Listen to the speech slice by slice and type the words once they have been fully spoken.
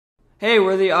Hey,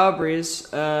 we're the Aubreys.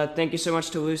 Thank you so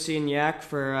much to Lucy and Yak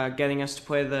for getting us to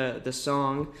play the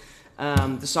song.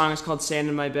 The song is called Sand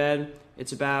in My Bed.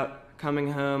 It's about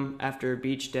coming home after a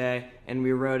beach day, and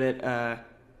we wrote it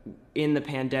in the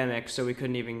pandemic, so we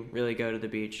couldn't even really go to the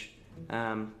beach.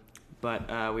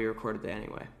 But we recorded it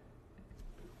anyway.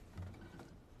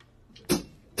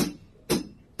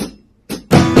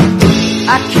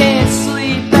 I can't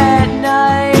sleep at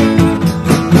night,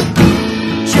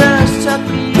 just tuck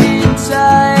me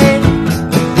inside.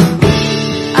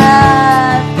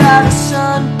 I've got a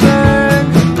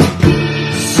sunburn,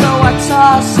 so I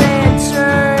toss and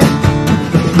turn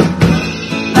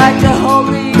like the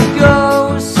Holy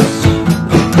Ghost.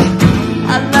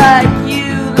 I like